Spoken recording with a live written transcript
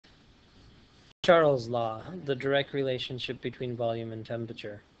Charles' law, the direct relationship between volume and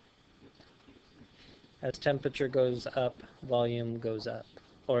temperature. As temperature goes up, volume goes up,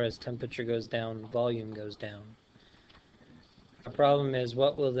 or as temperature goes down, volume goes down. Our problem is,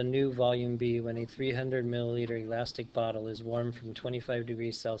 what will the new volume be when a 300 milliliter elastic bottle is warmed from 25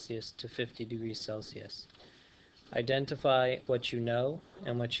 degrees Celsius to 50 degrees Celsius? Identify what you know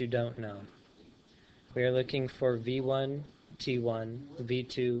and what you don't know. We are looking for V1, T1,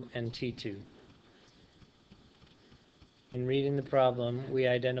 V2, and T2. In reading the problem, we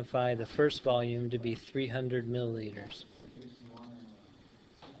identify the first volume to be 300 milliliters.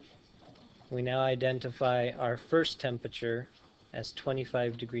 We now identify our first temperature as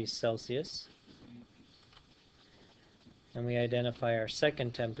 25 degrees Celsius, and we identify our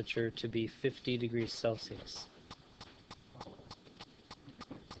second temperature to be 50 degrees Celsius.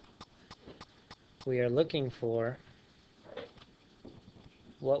 We are looking for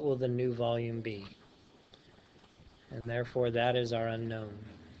what will the new volume be, and therefore that is our unknown.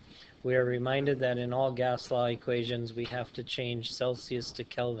 We are reminded that in all gas law equations we have to change Celsius to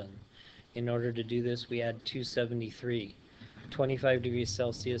Kelvin. In order to do this, we add 273. 25 degrees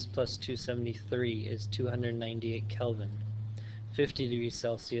Celsius plus 273 is 298 Kelvin. 50 degrees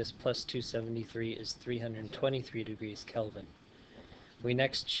Celsius plus 273 is 323 degrees Kelvin. We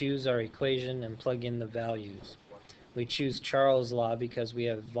next choose our equation and plug in the values. We choose Charles' law because we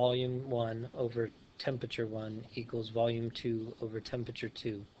have volume 1 over temperature 1 equals volume 2 over temperature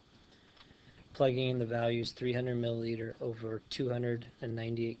 2. Plugging in the values, 300 milliliter over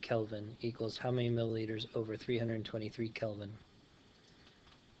 298 Kelvin equals how many milliliters over 323 Kelvin?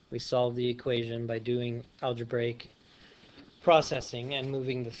 We solve the equation by doing algebraic processing and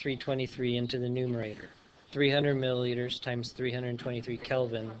moving the 323 into the numerator. 300 milliliters times 323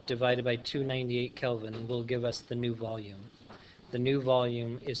 Kelvin divided by 298 Kelvin will give us the new volume. The new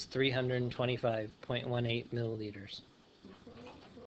volume is 325.18 milliliters.